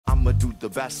I'ma do the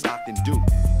best I can do.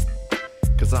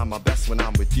 Cause I'm my best when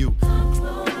I'm with you. Come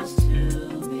close to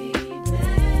me,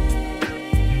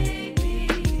 baby.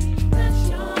 Let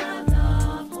your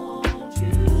love hold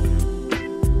you.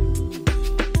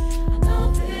 I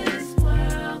know this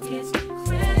world gets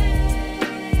crazy.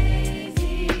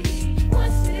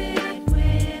 What's it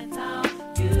without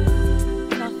you?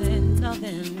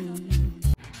 Nothing.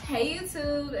 Hey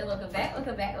YouTube, and welcome back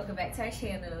to our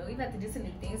channel. We about to do some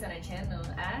new things on our channel.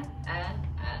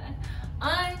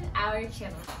 On our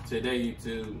channel. Today,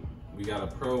 YouTube, we got a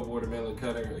pro watermelon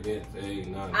cutter against a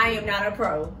non. I am not a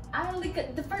pro. I only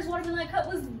cut the first watermelon cut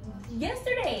was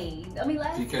yesterday. I mean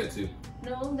last. She cut two.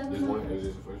 No, that was This my one first. is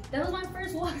this the first. That was my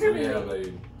first So we watermelon. have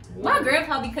a. My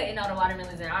grandpa be cutting all the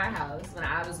watermelons in our house when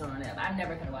I was growing up. I've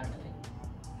never cut a watermelon.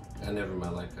 I never in my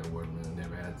life cut a watermelon.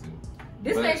 Never had to.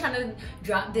 This But- man trying to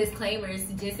drop disclaimers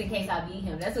just in case I beat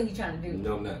him. That's what he's trying to do.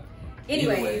 No, I'm not.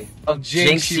 Anyways. Anyway, Oh,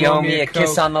 Jinx, you owe me a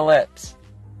kiss on the lips.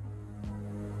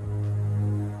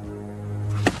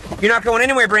 You're not going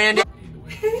anywhere, Brandon.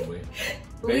 Either way.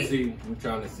 Basically, we're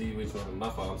trying to see which one. My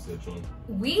fault, I'm still chewing.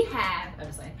 We have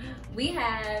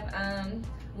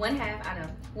one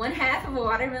half of a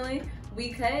watermelon.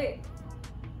 We cut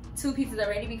 2 pieces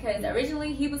already because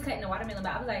originally he was cutting the watermelon,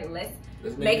 but I was like,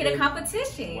 let's make it a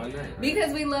competition. Why not? Right?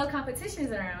 Because we love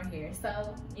competitions around here.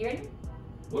 So, you ready?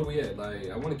 What are we at? Like,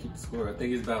 I want to keep the score. I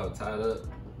think it's about tied up.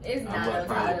 It's I'm not up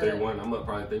probably tied up. 3-1. I'm up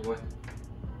probably 3-1.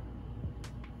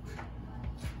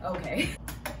 Okay.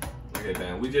 Okay,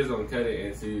 man. We just gonna cut it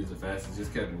and see who's the fastest.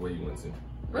 Just cut it the way you want to. Wait,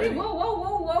 Ready? whoa.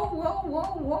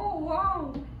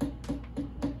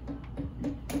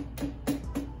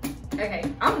 Okay,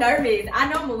 I'm nervous. I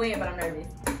know I'm gonna win, but I'm nervous.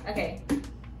 Okay,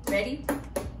 ready?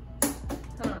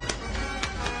 Hold on.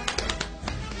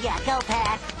 Yeah, go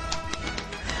Pat.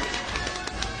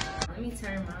 Let me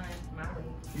turn my way.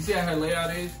 You see how her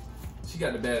layout is? She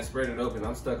got the bag spread it open.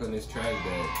 I'm stuck on this trash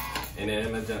bag. And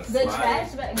then I just The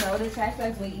trash bag, no, the trash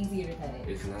bag's way easier to cut.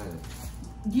 It's not.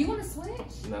 Do you want to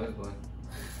switch? No, it's fine.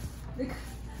 You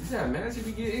see how mad she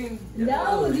be getting?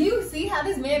 No, do you see how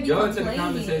this man be Go into the complaining?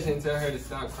 comment section and tell her to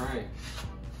stop crying.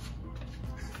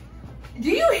 Do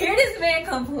you hear this man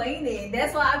complaining?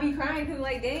 That's why I be crying, cause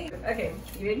like, dang. Okay,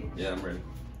 you ready? Yeah, I'm ready.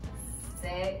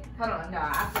 Set. Hold on, no,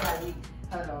 I feel like we,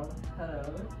 hold on.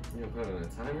 You gonna put on a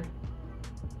timer?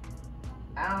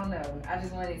 I don't know, I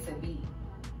just wanted it to be.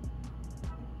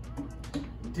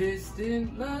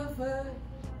 Distant lover.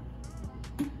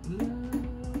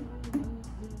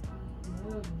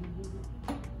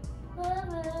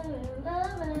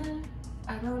 Lover. I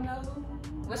don't know.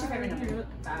 What's your favorite number?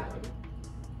 5.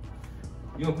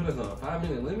 You gonna put us on a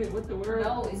 5-minute limit? What the world?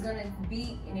 No, it's gonna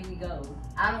beat and then we go.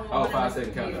 I don't know. Oh, what 5 number second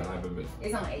it is. countdown. I bet.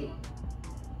 It's on 8.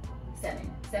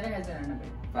 7. 7 has been our number.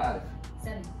 5.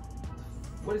 7.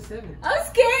 What is 7? I'm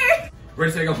scared.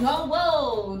 Ready, set, go. No,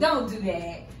 whoa, don't do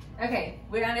that. Okay,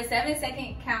 we're on a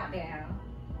 7-second countdown.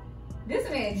 This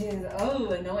man just,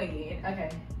 annoying. Okay.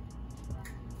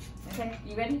 Okay,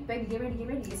 you ready? Baby, get ready.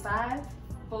 It's 5,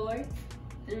 4,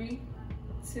 3,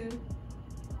 2.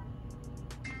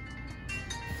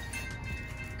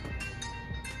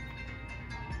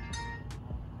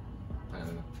 I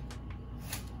don't know.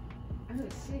 Oh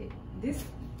shit.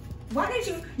 Why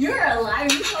did you're a liar.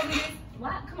 You told me this.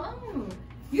 Why? Come on.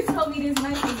 You told me this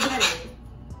knife was better.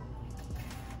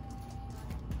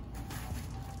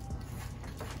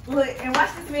 Look, and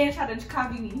watch this man try to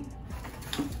copy me.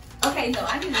 Okay, no,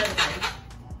 I need another knife.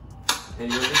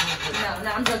 And you're No,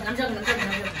 I'm joking. I'm not joking,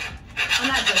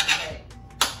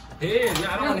 Here, no,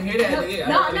 I don't want to hear that.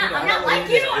 I'm not like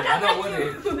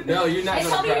you. No, you're not And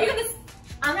gonna show me cry. you're gonna.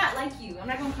 I'm not like you. I'm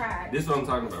not gonna cry. This is what I'm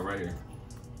talking about right here.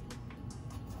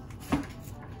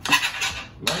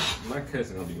 My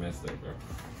cuts are gonna be messed up, bro.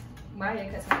 Why are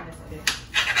your cuts not messed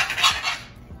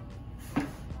up?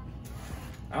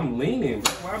 I'm leaning,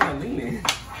 bro. Why am I leaning?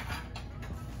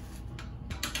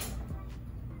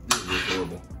 This is just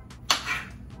horrible.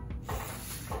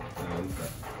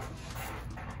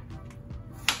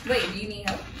 Wait, do you need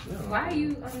help? No. Why are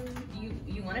you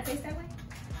you want to face that way?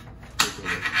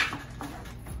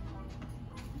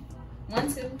 1,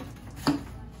 2,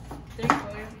 3,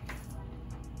 4,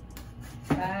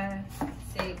 5,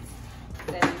 6,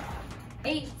 7,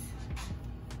 8.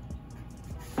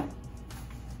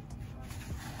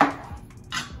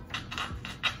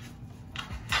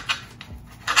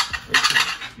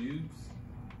 Cubes.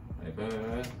 Like, I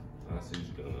see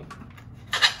what you're doing.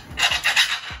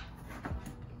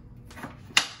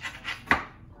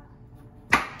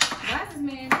 Why is this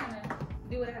man trying to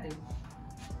do what I do?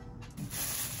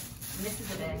 This is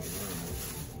the best.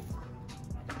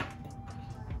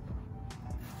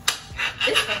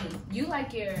 It's funny. You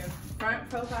like your front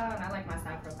profile, and I like my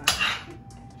side profile.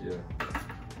 Yeah.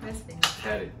 That's thing.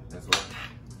 Tatted. That's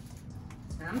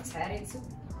why. I'm tatted too.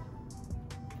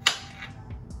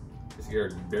 This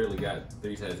girl barely got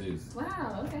 3 tattoos.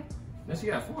 Wow. Okay. Now she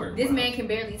got 4. This wow. man can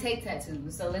barely take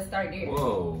tattoos, so let's start there.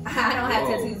 Whoa. I don't have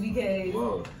Whoa. tattoos because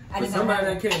Whoa. I For didn't somebody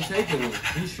know that can't take them,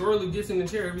 he surely gets in the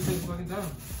chair every single fucking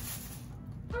time.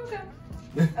 Okay.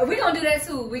 We gonna do that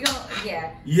too. We gonna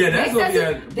Yeah, that's gonna be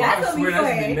a. That's I gonna be swear fun.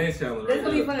 that's the next challenge. That's right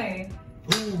gonna be there. fun.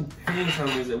 Who pin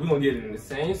challenge that? We gonna get it in the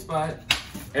same spot,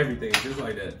 everything just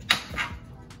like that.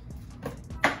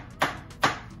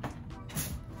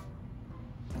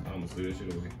 I'm gonna throw this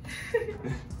shit away.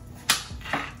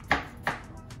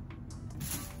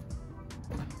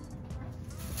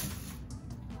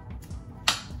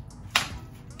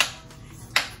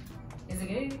 Is it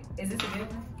good? Is this a good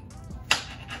one?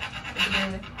 Is it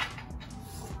good?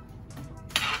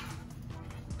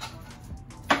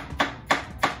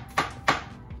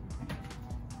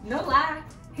 No lie,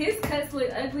 his cuts look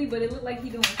ugly, but it looked like he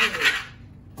doing good.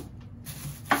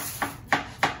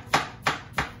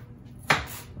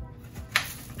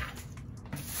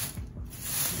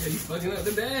 Yeah, you fucking up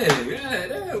the bag.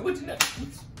 Yeah, what you know?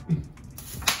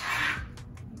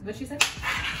 What you say?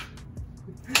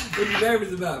 What you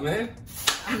nervous about, man?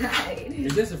 I'm not.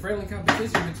 It's just a friendly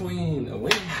competition between a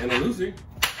winner and a loser.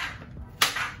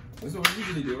 That's what we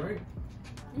usually do, right?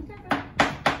 Okay.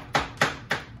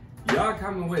 Y'all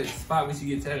comment what spot we should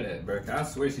get tatted at, bro. I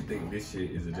swear she think this shit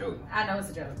is a joke. I know it's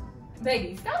a joke.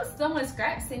 Baby, stop throwing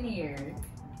scraps in here.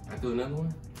 I threw another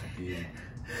one? Yeah.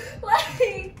 Like,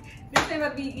 this ain't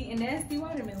about to be eating nasty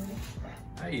watermelon.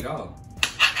 I eat all.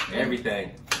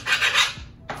 Everything.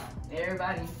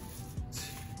 Everybody.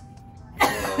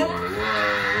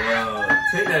 Whoa.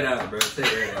 Take that out, bro. Take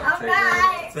that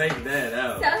out. Take that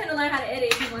out. Tell him to learn how to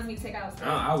edit if he wants me to take out stuff.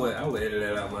 I would edit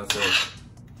that out myself.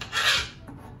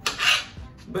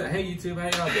 But hey, YouTube, how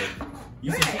y'all doing?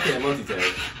 You see, she can't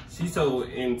multitask. She's so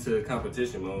into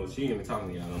competition mode, she ain't even talking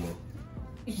to y'all no more.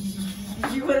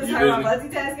 You want to talk about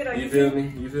multitasking on You feel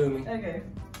me? You feel me? Okay.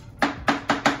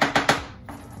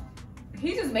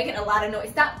 He's just making a lot of noise.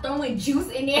 Stop throwing juice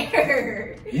in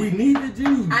there. We need the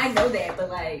juice. I know that, but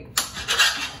like.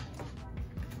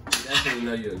 That's when you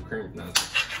know you're a crimp now.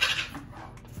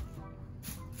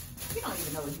 You don't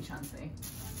even know what you're trying to say.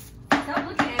 Stop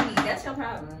looking at me. That's your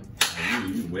problem.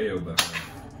 You way over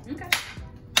behind. Okay.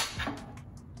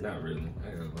 Not really. I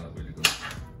got a lot way to go.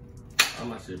 All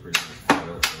my shit pretty much caught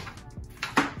up.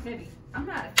 Baby, I'm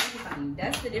not focused on you.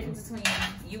 That's the difference between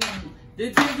you and me. The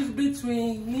difference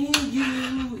between me and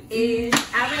you Is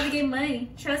I'd rather get money.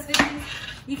 Trust me.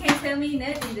 You can't tell me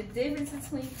nothing. The difference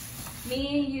between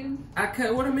me and you. I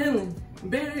cut watermelon.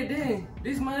 Better than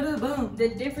this mother bum. The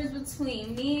difference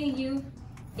between me and you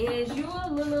is you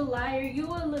a little liar. You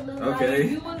a little liar. Okay.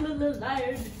 You a little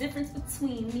liar. The difference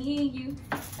between me and you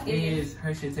Is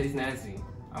her shit tastes nasty.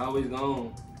 Always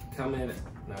gone. Come in.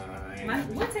 Nah, I ain't.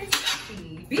 what tastes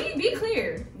nasty? Be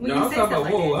clear. When No, you I'm say talking stuff about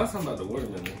like whoa. that. I'm talking about the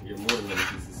watermelon. Your watermelon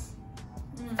pieces.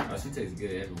 Oh, she tastes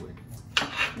good everywhere.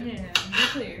 Yeah, be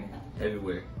clear.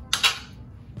 Everywhere.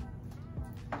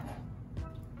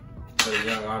 For the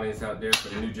young audience out there, for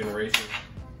the new generation,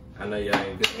 I know y'all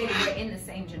ain't good. Baby, we're in the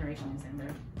same generation as him, bro.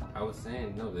 I was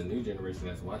saying, no, the new generation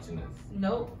that's watching us.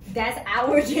 Nope, that's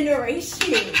our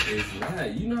generation. It's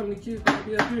not. You know how many kids gonna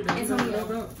be up here that you don't know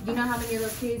Antonio, about? you know how many of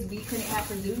those kids we couldn't have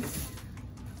produced?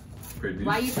 Produce.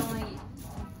 Why you throwing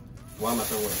Why am I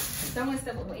throwing?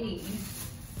 stuff away?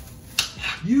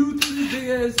 You threw this big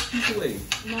ass piece away.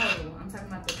 No, I'm talking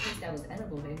about the piece that was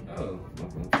edible, baby. Oh,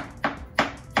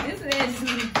 okay. This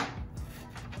is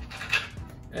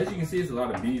As you can see, it's a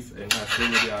lot of beef and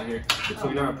hostility out here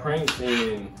between our pranks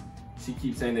and she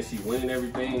keeps saying that she winning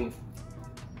everything.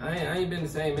 I ain't been the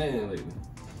same man lately.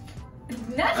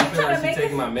 not I you feel trying like to she's make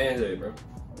taking this. my manhood, bro.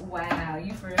 Wow,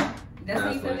 you for real? That's Nah,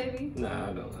 what you feel, it's baby? Nah,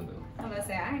 I don't. I'm about to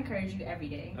say I encourage you every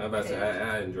day. I'm about to say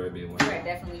I enjoy being one. You are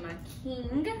definitely my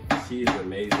king. She is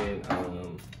amazing.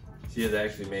 She has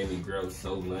actually made me grow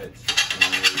so much.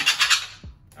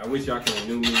 I wish y'all can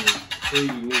knew me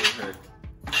pre meeting her.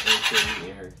 Until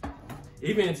meeting her.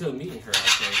 Even until meeting her, I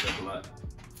changed up a lot.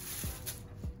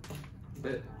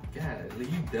 But God,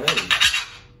 you done.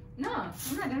 No,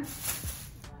 I'm not done.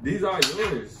 These are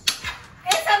yours.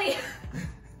 Antonio.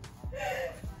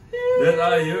 That's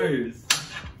all yours.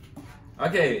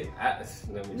 Okay,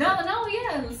 let me No, check.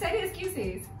 yeah. Say the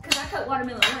excuses. Because I cut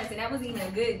watermelon once and that wasn't even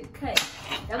a good cut.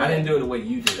 I didn't do it the way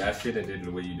you did. I shouldn't have did it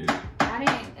the way you did it. I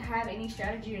didn't have any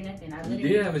strategy or nothing. I You literally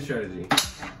did have a strategy.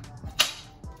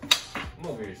 I'm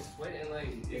over here sweating like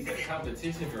it's a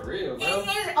competition for real, bro. It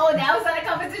is. Oh, that was not a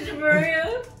competition for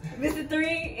real. Mr.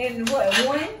 3 and what?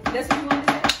 1? That's what you wanted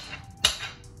to say?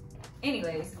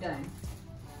 Anyways, done.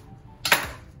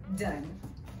 Done.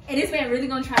 And this man really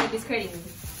gonna try to discredit me.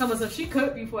 So she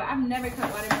cooked before. I've never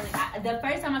cut watermelon. The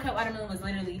first time I cut watermelon was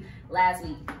literally last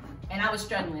week. And I was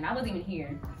struggling. I wasn't even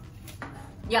here.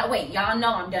 Y'all, wait. Y'all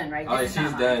know I'm done, right? Oh, yeah,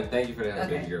 she's done. Thank you for that,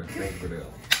 Okay. baby girl. Thank you for that.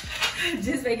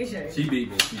 Just making sure. She beat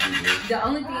me. She beat me. The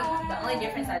only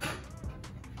difference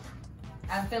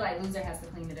I feel like loser has to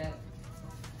clean it up.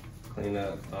 Clean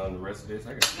up the rest of this.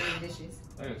 I got you. Clean the dishes.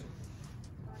 I got you.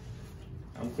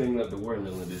 I'm cleaning up the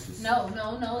watermelon dishes. No.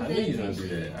 I knew you was gonna do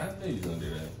that. I knew you was gonna do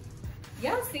that.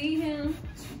 Y'all see him?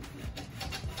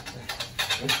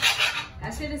 I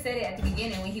should have said it at the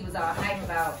beginning when he was all hype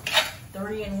about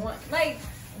 3 and 1. Like,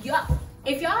 y'all,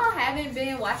 if y'all haven't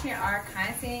been watching our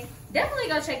content, definitely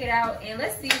go check it out and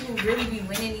let's see who really be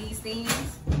winning these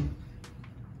things.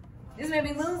 This man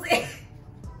be losing.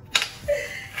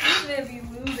 This man be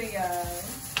losing, y'all.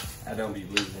 I don't be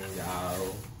losing,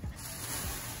 y'all.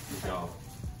 Y'all.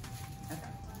 Okay,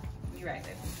 you right,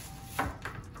 baby.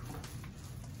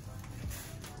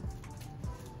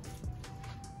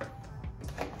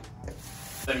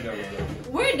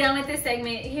 We're done with this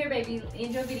segment. Here, baby,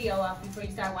 end your video off before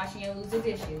you start washing your loser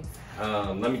dishes.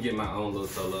 Let me get my own little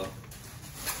solo.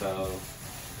 So,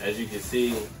 as you can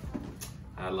see,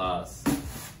 I lost.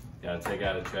 Gotta take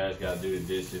out the trash, gotta do the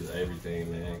dishes,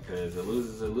 everything, man. Cause a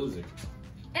loser's a loser.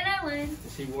 And I won. And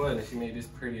she won, and she made this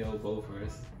pretty old bowl for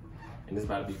us. And it's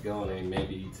about to be gone, and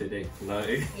maybe eat today. No.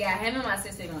 Yeah, him and my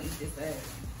sister gonna eat this up.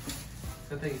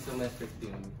 So thank you so much for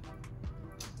being with me.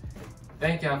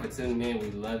 Thank y'all for tuning in.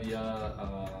 We love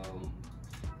y'all.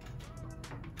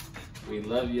 We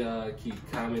love y'all.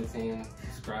 Keep commenting,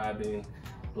 subscribing,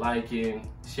 liking,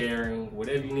 sharing,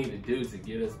 whatever you need to do to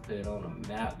get us put on the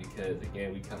map. Because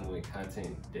again, we come with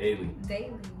content daily.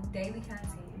 Daily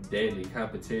content. Daily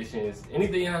competitions.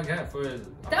 Anything y'all got for us?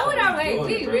 Throw it our way.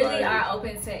 We really Like, are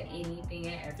open to anything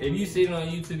and everything. if you see it on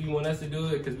YouTube, you want us to do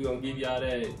it, because we're gonna give y'all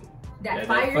that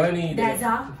fire, funny, that's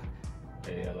all.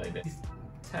 Yeah, like that.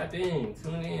 Tap in,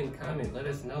 tune in, comment, let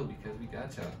us know, because we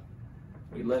got y'all.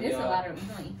 We love y'all. There's a lot of, you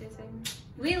gonna eat this, baby?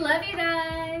 We love you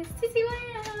guys.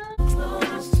 TTY.